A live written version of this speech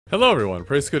Hello everyone,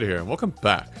 Good here, and welcome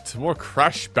back to more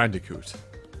Crash Bandicoot.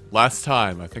 Last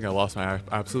time, I think I lost my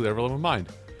absolute ever-loving mind.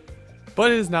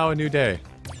 But it is now a new day,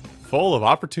 full of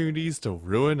opportunities to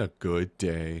ruin a good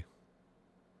day.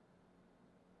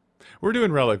 We're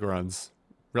doing relic runs,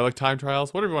 relic time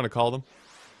trials, whatever you want to call them.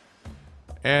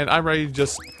 And I'm ready to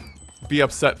just be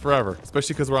upset forever,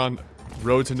 especially because we're on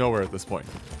road to nowhere at this point.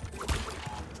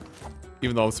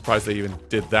 Even though I'm surprised they even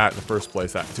did that in the first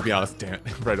place, to be honest, damn it,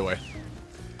 right away.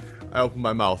 I opened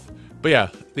my mouth. But yeah,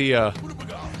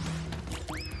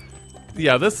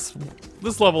 this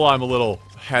level I'm a little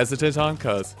hesitant on,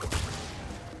 because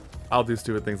I'll do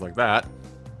stupid things like that.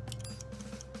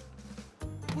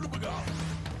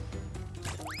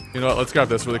 You know what, let's grab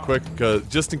this really quick,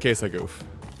 just in case I goof.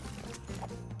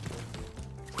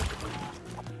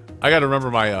 I gotta remember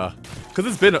my,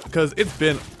 because it's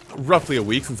been roughly a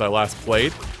week since I last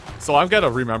played, so I've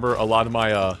gotta remember a lot of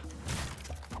my,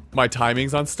 my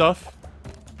timings on stuff.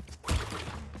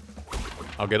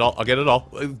 I'll get it all.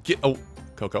 Oh,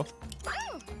 Coco.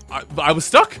 I was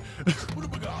stuck.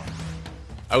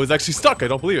 I was actually stuck. I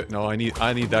don't believe it. No, I need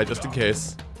that just in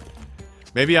case.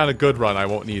 Maybe on a good run I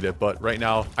won't need it, but right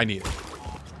now I need it.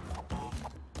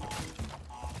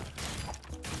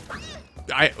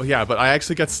 Yeah, but I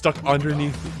actually got stuck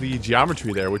underneath the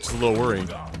geometry there, which is a little worrying.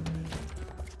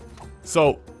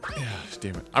 So, yeah,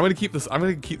 damn it. I'm gonna keep this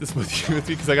with you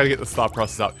because I gotta get the thought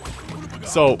process out.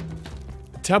 So,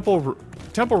 Temple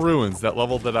Ruins, that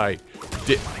level that I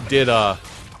did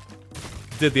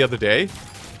the other day,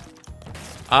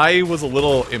 I was a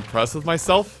little impressed with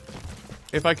myself,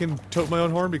 if I can toot my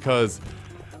own horn, because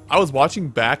I was watching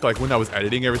back, like, when I was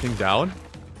editing everything down.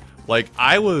 Like,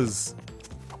 I was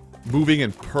moving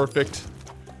in perfect...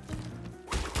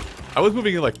 I was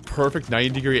moving in, like, perfect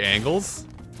 90-degree angles.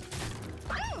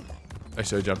 I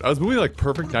should have jumped. I was moving, like,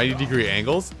 perfect 90-degree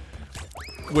angles,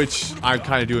 which I'm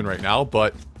kind of doing right now,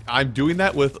 but I'm doing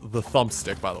that with the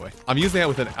thumbstick, by the way. I'm doing that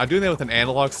with an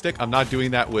analog stick. I'm not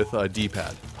doing that with a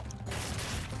D-pad.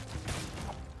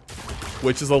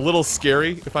 Which is a little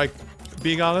scary, if I'm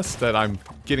being honest, that I'm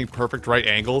getting perfect right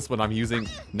angles when I'm using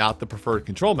not the preferred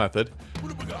control method.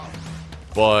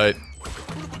 But,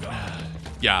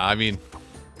 yeah, I mean,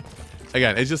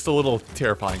 again, it's just a little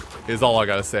terrifying, is all I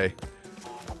gotta say.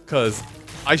 Because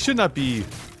I should not be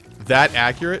that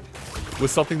accurate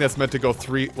with something that's meant to go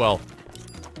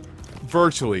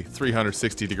virtually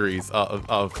 360 degrees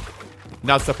of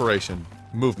not separation,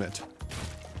 movement.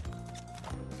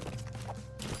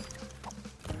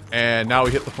 And now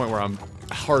we hit the point where I'm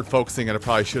hard focusing and I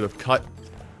probably should have cut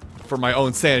for my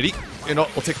own sanity. You know,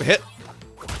 we'll take the hit.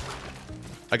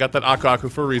 I got that Aku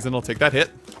for a reason, I'll take that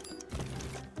hit.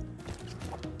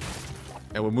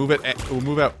 And we'll move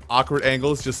at awkward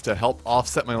angles just to help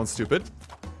offset my own stupid.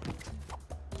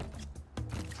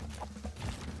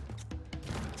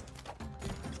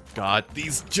 God,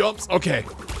 these jumps. Okay.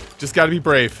 Just gotta be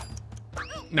brave.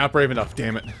 Not brave enough,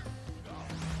 damn it.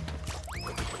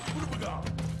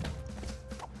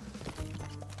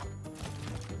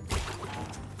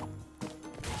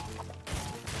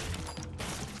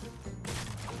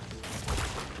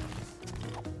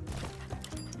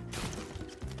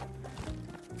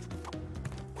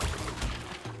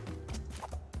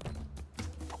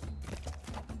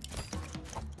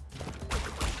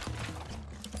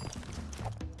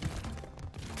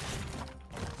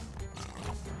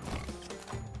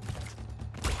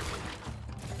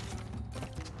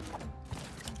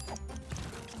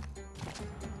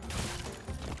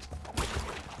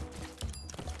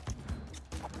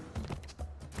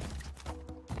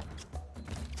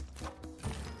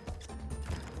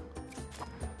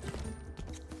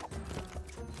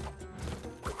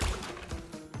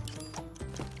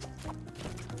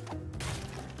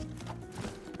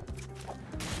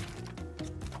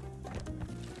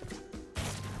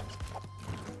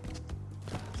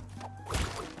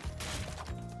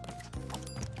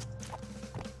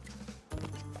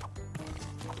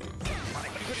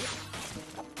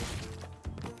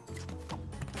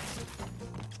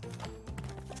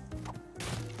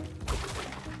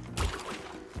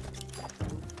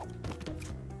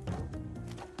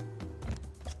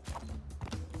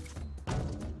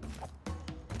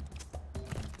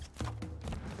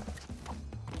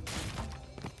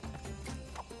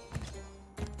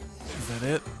 Is that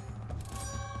it?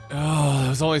 Oh, that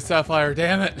was only Sapphire,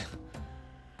 damn it.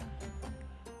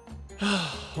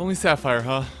 Only Sapphire,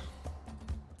 huh?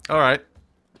 Alright.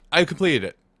 I completed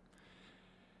it.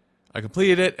 I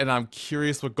completed it, and I'm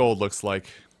curious what gold looks like.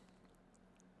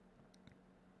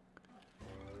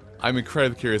 I'm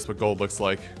incredibly curious what gold looks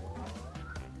like.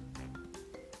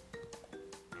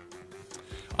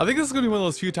 I think this is going to be one of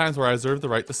those few times where I reserve the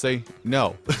right to say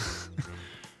no.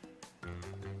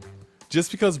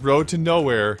 Just because Road to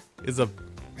Nowhere is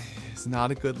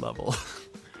not a good level.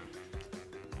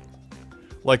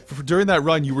 Like, during that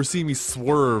run, you were seeing me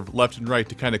swerve left and right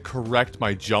to kind of correct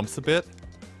my jumps a bit.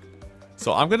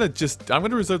 So I'm gonna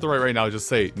reserve the right now to just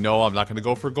say, no, I'm not gonna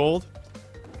go for gold.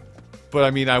 But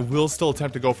I mean, I will still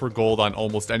attempt to go for gold on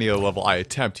almost any other level I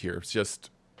attempt here. It's just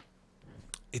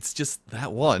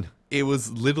that one. It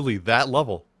was literally that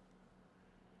level.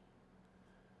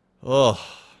 Ugh.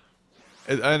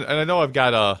 And I know I've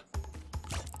got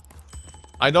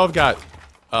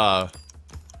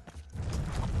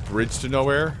Bridge to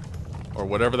Nowhere, or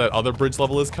whatever that other bridge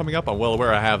level is coming up. I'm well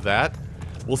aware I have that.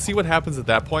 We'll see what happens at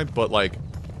that point, but like,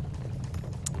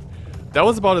 that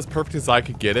was about as perfect as I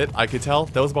could get it. I could tell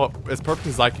that was about as perfect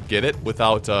as I could get it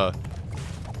without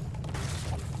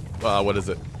what is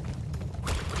it?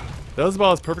 That was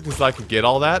about as perfect as I could get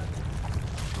all that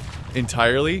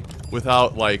entirely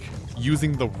without like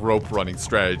using the rope running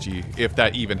strategy, if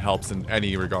that even helps in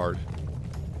any regard.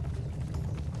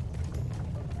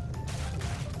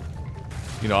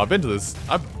 You know,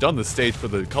 I've done this stage for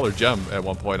the color gem at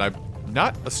one point. I'm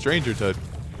not a stranger to...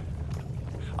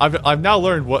 I've now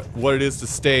learned what it is to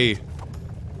stay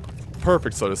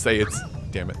perfect, so to say.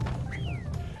 Damn it.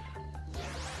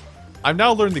 I've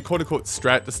now learned the quote-unquote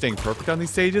strat to staying perfect on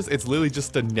these stages. It's literally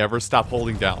just to never stop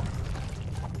holding down.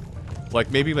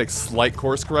 Like, maybe like slight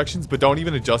course corrections, but don't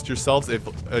even adjust yourself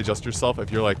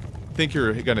if you're like, think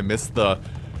you're gonna miss the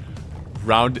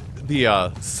round, the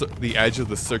edge of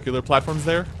the circular platforms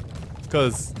there.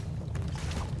 Because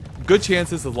good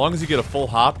chances, as long as you get a full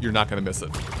hop, you're not gonna miss it.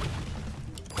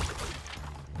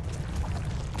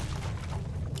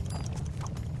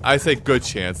 I say good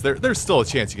chance. There's still a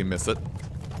chance you can miss it.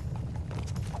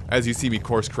 As you see me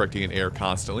course correcting in air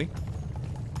constantly.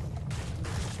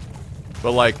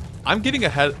 But like, I'm getting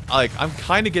ahead, like, I'm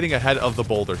kind of getting ahead of the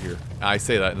boulder here. I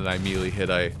say that and then I immediately hit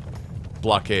a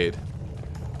blockade.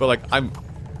 But like, I'm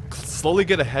slowly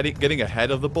getting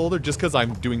ahead of the boulder just because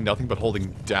I'm doing nothing but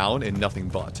holding down and nothing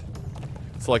but.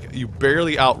 So like, you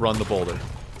barely outrun the boulder.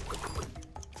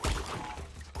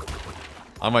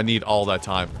 I'm gonna need all that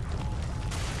time.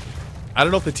 I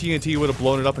don't know if the TNT would have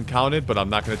blown it up and counted, but I'm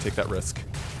not gonna take that risk.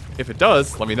 If it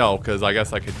does, let me know, because I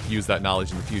guess I could use that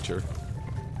knowledge in the future.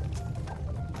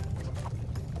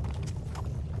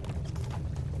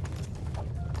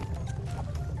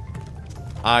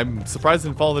 I'm surprised I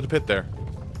didn't fall into the pit there.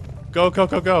 Go, go,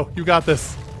 go, go. You got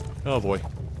this. Oh boy.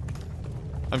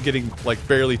 I'm getting, like,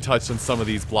 barely touched on some of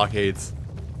these blockades.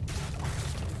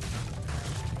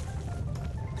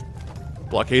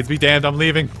 Blockades be damned, I'm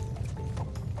leaving.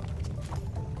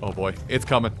 Oh boy, it's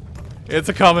coming. It's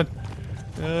a-coming.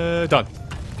 Done.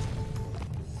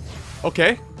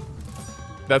 Okay.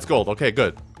 That's gold. Okay,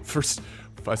 good.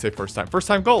 If I say first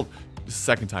time gold.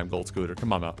 Second time gold, Scooter.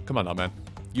 Come on now. Come on now, man.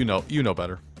 You know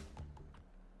better.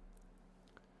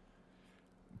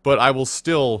 But I will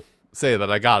still say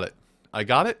that I got it. I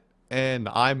got it, and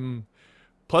I'm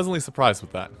pleasantly surprised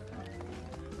with that.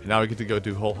 And now we get to go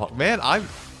do whole hog. Man, I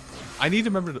need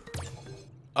to remember to...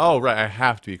 Oh, right, I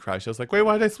have to be Crash. I was like, wait,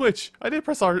 why did I switch? I did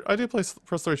press R. I did press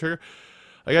the right trigger.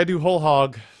 I gotta do whole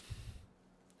hog.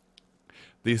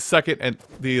 The second and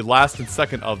the last and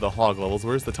second of the hog levels.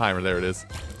 Where's the timer? There it is.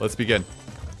 Let's begin.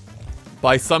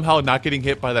 By somehow not getting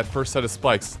hit by that first set of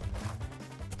spikes.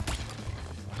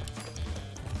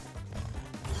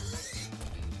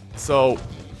 So...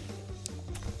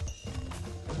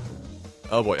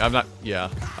 Oh boy, I'm not... Yeah.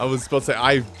 I was supposed to say,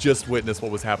 I just witnessed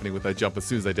what was happening with that jump as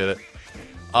soon as I did it.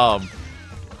 What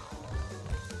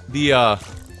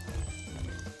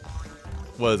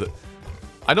is it?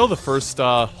 I know the first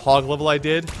hog level I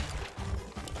did,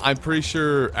 I'm pretty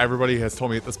sure everybody has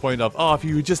told me at this point of, oh, if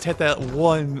you just hit that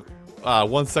 1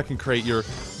 second crate, you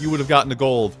would have gotten the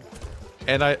gold.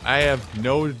 And I have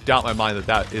no doubt in my mind that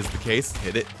that is the case.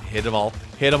 Hit it. Hit them all.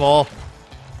 Hit them all.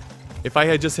 If I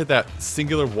had just hit that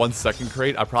singular 1 second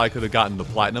crate, I probably could have gotten the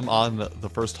platinum on the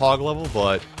first hog level,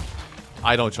 but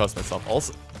I don't trust myself.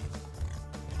 Also,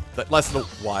 that lasted a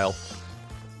while.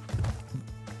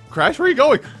 Crash, where are you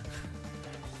going?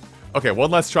 Okay,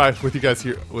 one last try with you guys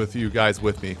here, with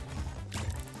me.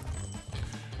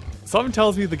 Something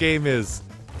tells me this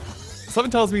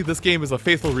game is a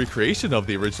faithful recreation of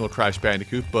the original Crash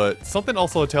Bandicoot, but something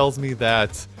also tells me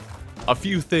that a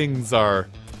few things are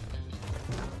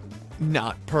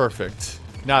not perfect.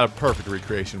 Not a perfect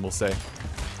recreation, we'll say.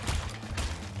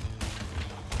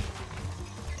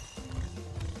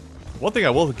 One thing I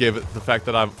will give it the fact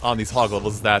that I'm on these hog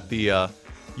levels is that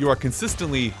you are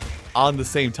consistently on the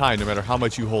same time, no matter how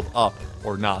much you hold up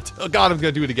or not. Oh god, I'm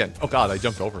gonna do it again. Oh god, I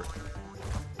jumped over it.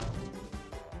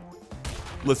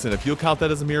 Listen, if you'll count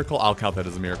that as a miracle, I'll count that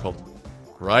as a miracle.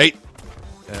 Right.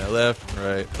 Left,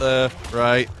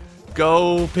 right.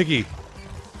 Go, Piggy.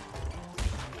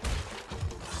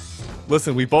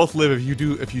 Listen, we both live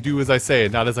if you do as I say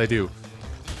and not as I do.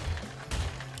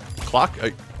 Clock?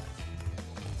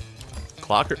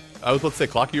 Clock? I was about to say,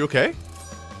 Clock, you okay?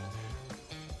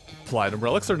 Platinum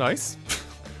relics are nice.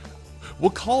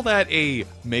 We'll call that a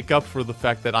makeup for the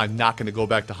fact that I'm not going to go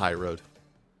back to High Road.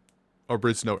 Or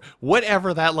Bridge to Nowhere.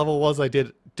 Whatever that level was I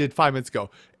did 5 minutes ago.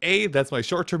 A, that's my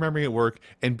short-term memory at work.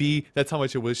 And B, that's how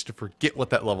much I wish to forget what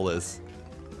that level is.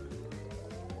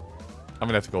 I'm going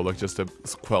to have to go look just to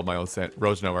quell my own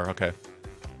Road to Nowhere. Okay.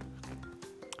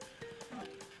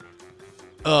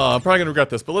 I'm probably going to regret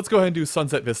this, but let's go ahead and do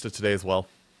Sunset Vista today as well.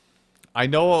 I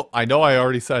know I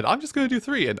already said I'm just going to do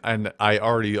 3, and I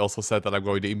already also said that I'm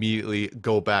going to immediately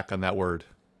go back on that word.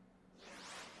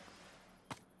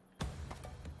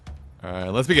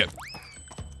 Alright, let's begin.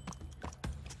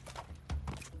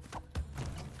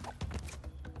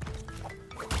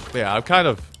 But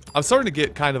yeah, I'm starting to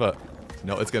get kind of a...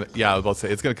 No, it's gonna... Yeah, I was about to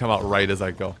say, it's gonna come out right as I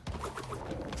go.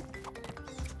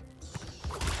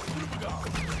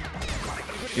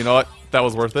 You know what? That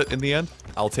was worth it in the end.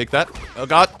 I'll take that. Oh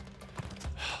god.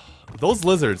 Those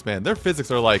lizards, man, their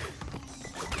physics are like...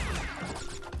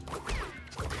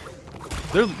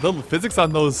 The physics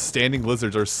on those standing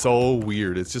lizards are so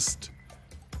weird. It's just...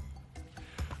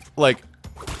 Like...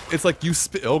 It's like you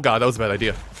spin... Oh god, that was a bad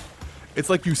idea. It's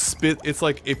like you spin... It's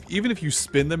like, even if you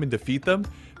spin them and defeat them,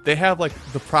 they have like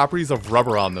the properties of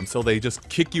rubber on them, so they just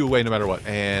kick you away no matter what.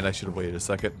 And I should have waited a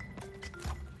second.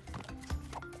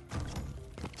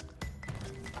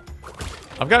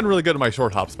 I've gotten really good at my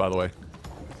short hops, by the way.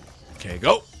 Okay,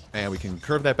 go. And we can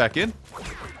curve that back in.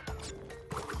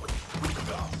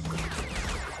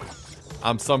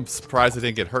 I'm surprised I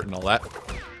didn't get hurt and all that.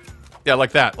 Yeah,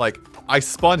 like that. Like, I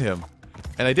spun him.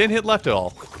 And I didn't hit left at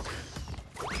all.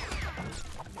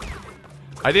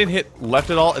 I didn't hit left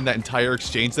at all in that entire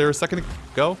exchange there a second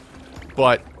ago.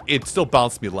 But it still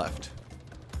bounced me left.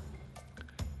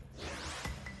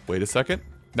 Wait a second.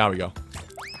 Now we go.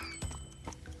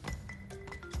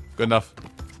 Good enough.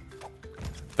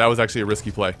 That was actually a risky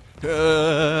play.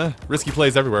 Risky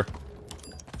plays everywhere.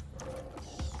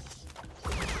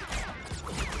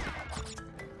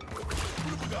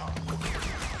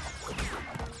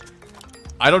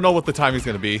 I don't know what the timing is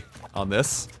going to be on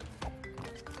this.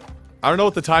 I don't know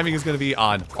what the timing is going to be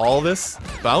on all this.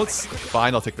 Bounce.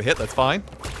 Fine, I'll take the hit. That's fine.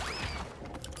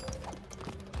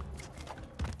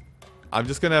 I'm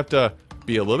just going to have to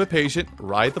be a little bit patient,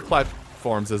 ride the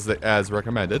platforms as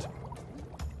recommended,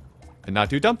 and not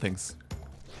do dumb things.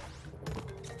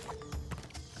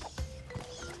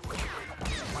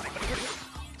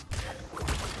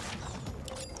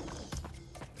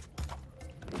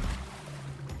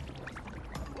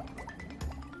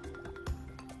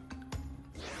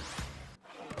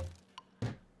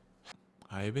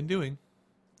 I have been doing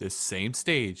this same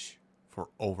stage for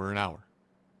over an hour.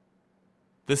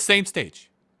 This same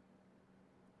stage.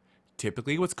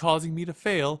 Typically what's causing me to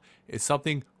fail is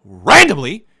something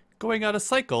randomly going out of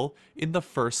cycle in the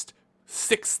first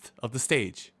 1/6 of the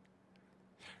stage.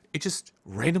 It just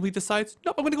randomly decides,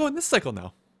 nope, I'm going to go in this cycle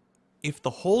now. If the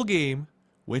whole game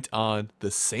went on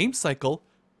the same cycle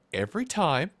every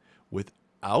time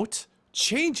without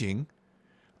changing,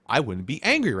 I wouldn't be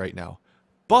angry right now.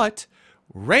 But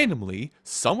randomly,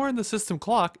 somewhere in the system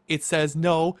clock, it says,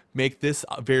 no, make this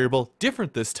variable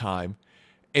different this time.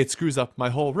 It screws up my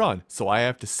whole run. So I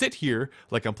have to sit here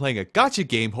like I'm playing a gacha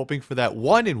game, hoping for that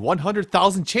 1 in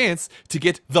 100,000 chance to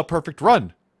get the perfect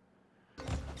run.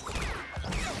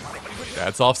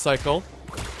 That's off cycle.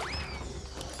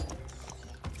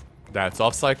 That's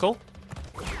off cycle.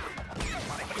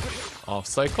 Off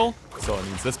cycle. So it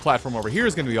means this platform over here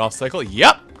is going to be off cycle.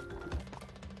 Yep.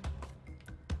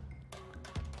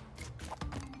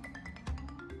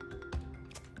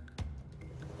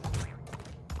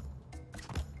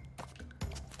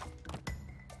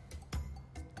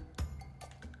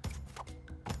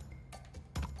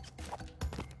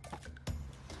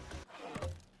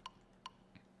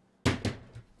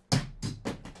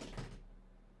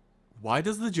 Why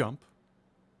does the jump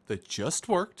that just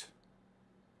worked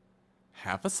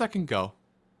half a second ago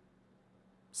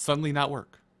suddenly not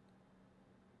work?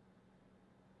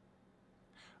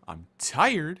 I'm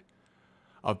tired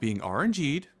of being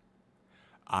RNG'd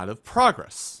out of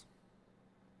progress.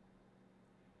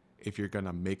 If you're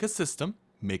gonna make a system,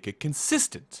 make it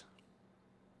consistent.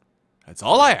 That's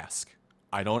all I ask.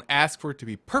 I don't ask for it to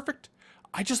be perfect.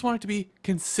 I just want it to be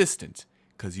consistent,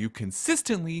 because you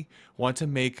consistently want to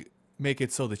make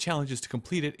it so the challenge is to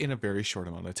complete it in a very short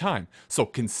amount of time. So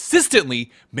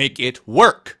consistently make it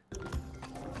work.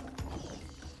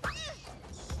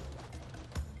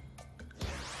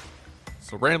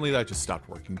 So randomly that just stopped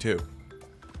working too.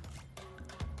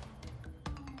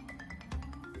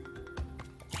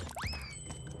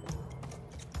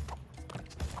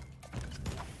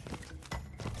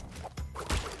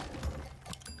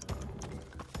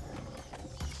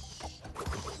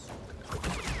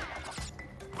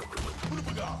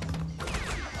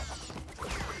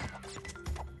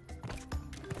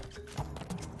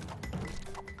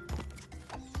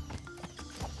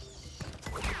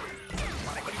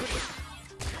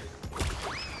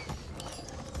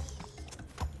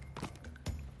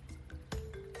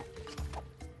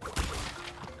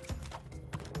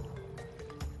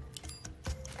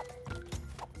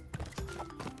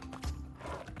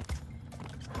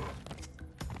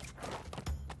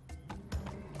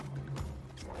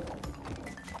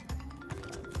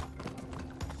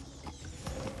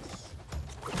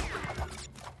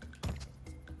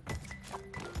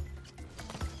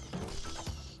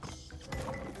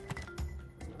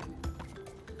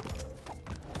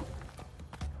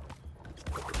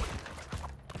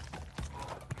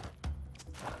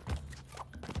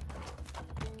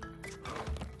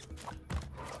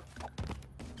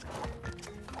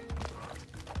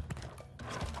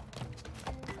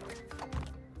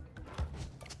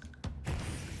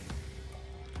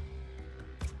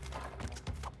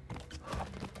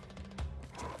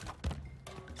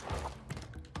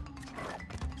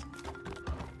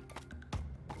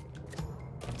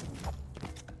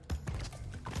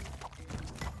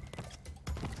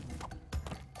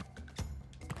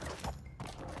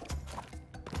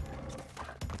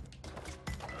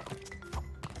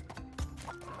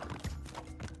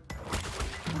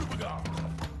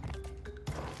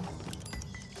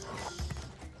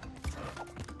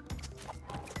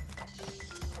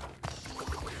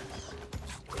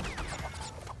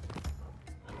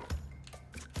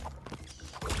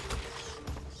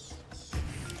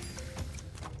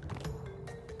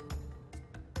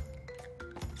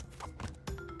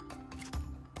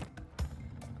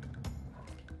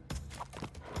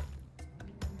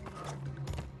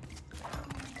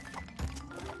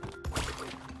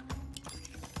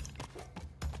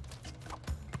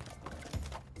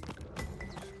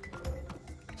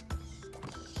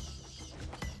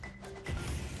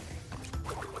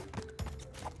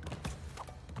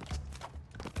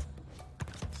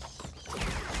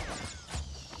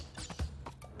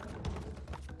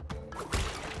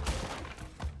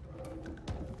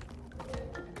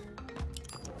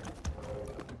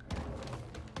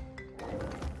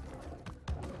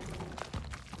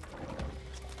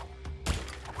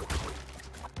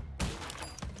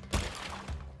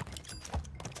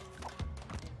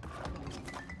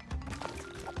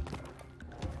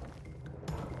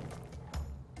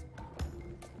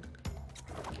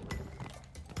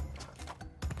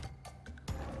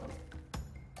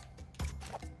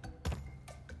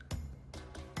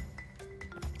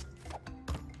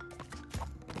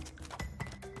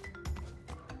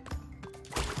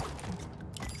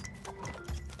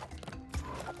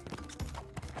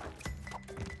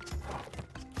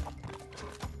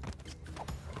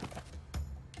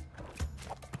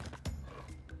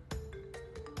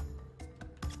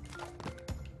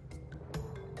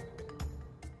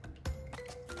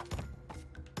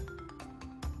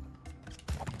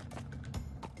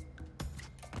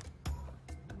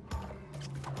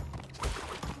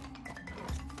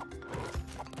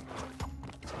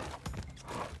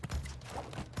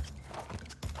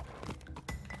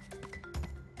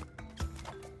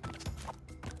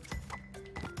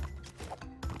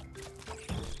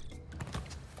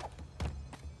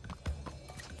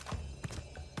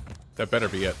 That better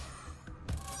be it.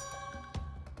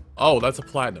 Oh, that's a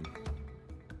platinum.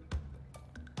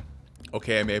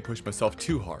 Okay, I may have pushed myself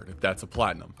too hard if that's a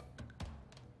platinum.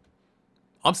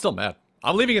 I'm still mad.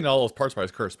 I'm leaving in all those parts where I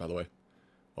was cursed, by the way.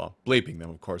 Well, bleeping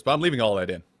them, of course, but I'm leaving all that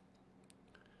in.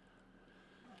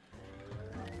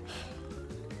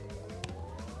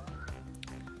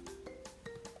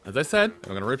 As I said, I'm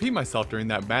going to repeat myself during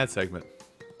that mad segment.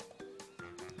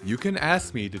 You can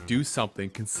ask me to do something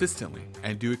consistently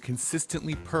and do it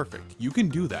consistently perfect. You can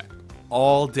do that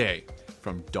all day,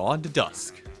 from dawn to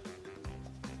dusk.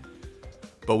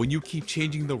 But when you keep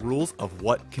changing the rules of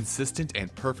what consistent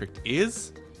and perfect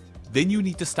is, then you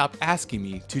need to stop asking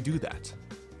me to do that.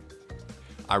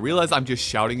 I realize I'm just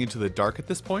shouting into the dark at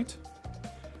this point,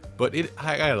 but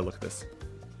I gotta look at this.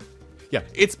 Yeah,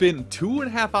 it's been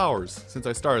 2.5 hours since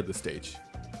I started this stage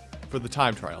for the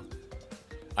time trial.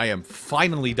 I am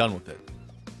finally done with it.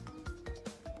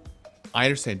 I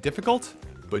understand difficult,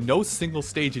 but no single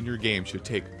stage in your game should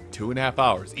take 2.5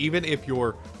 hours. Even if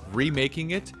you're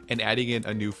remaking it and adding in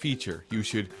a new feature, you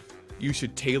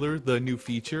should tailor the new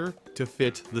feature to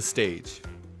fit the stage.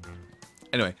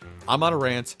 Anyway, I'm on a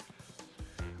rant.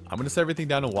 I'm gonna set everything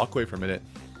down and walk away for a minute.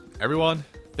 Everyone,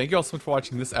 thank you all so much for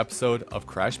watching this episode of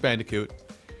Crash Bandicoot.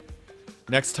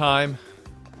 Next time,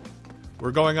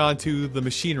 we're going on to the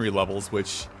machinery levels,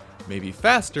 which may be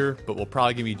faster, but will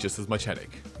probably give me just as much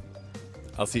headache.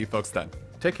 I'll see you folks then.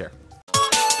 Take care.